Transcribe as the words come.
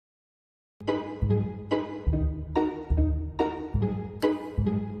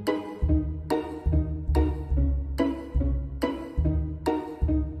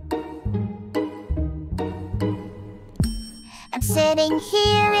sitting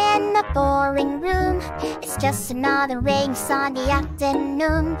here in a boring room. It's just another rainy Sunday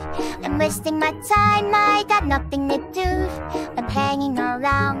afternoon. I'm wasting my time, I got nothing to do. I'm hanging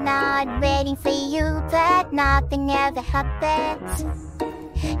around, not waiting for you, but nothing ever happens,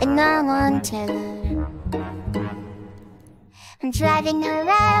 and I wonder. I'm driving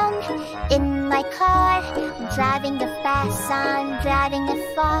around in my car. I'm driving fast, I'm driving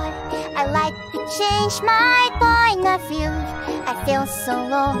far. I like to change my point of view. I feel so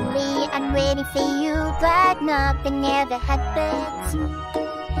lonely, I'm waiting for you, but nothing ever happens,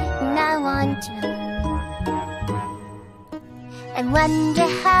 and I wonder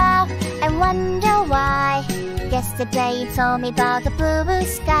how, I wonder why. Yesterday you told me about the blue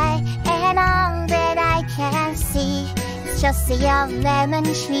sky, and all that I can see is just a young lemon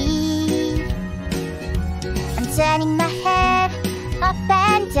tree. I'm turning my head up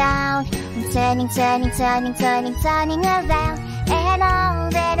and down. I'm turning around, and all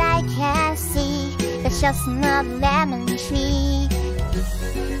that I can see is just another lemon tree.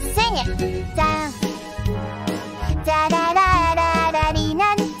 Sing it down. Da da da da da dee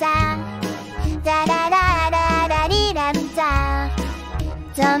da da. Da da da da da dee da da.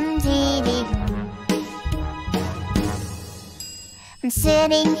 Dum dee dee. I'm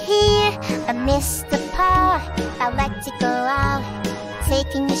sitting here, I miss the park. I like to go out,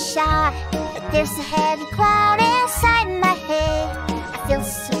 taking a shower, but there's a heavy cloud inside my head. I feel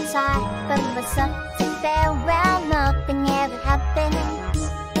so tired, but what's up to farewell? Nothing ever happens,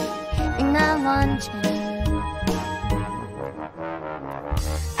 and I wonder.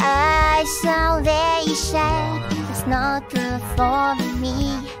 Isolation is not good for me.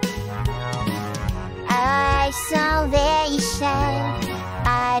 Isolation,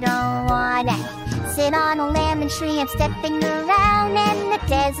 I don't wanna sit on a lemon tree. I'm stepping around in the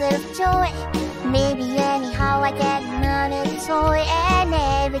desert of joy. Maybe anyhow I get another toy, and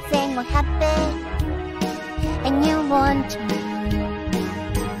everything will happen, and you wonder.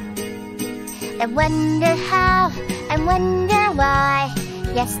 I wonder how, I wonder why.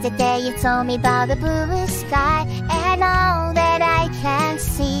 Yesterday you told me about the blue sky, and all that I can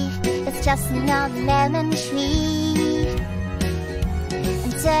see is just another lemon tree.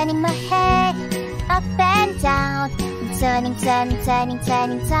 I'm turning my head up and down. I'm turning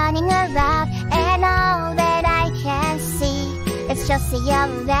around, and all that I can see is just a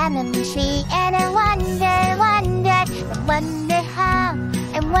yellow lemon tree. And I wonder how,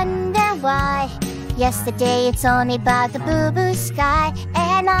 I wonder why. Yesterday you told me about the blue sky,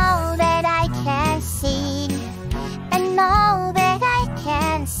 and all that I can see, and all that I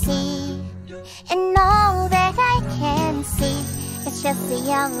can see, and all that I can see, it's just a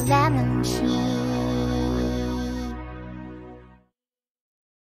young lemon tree.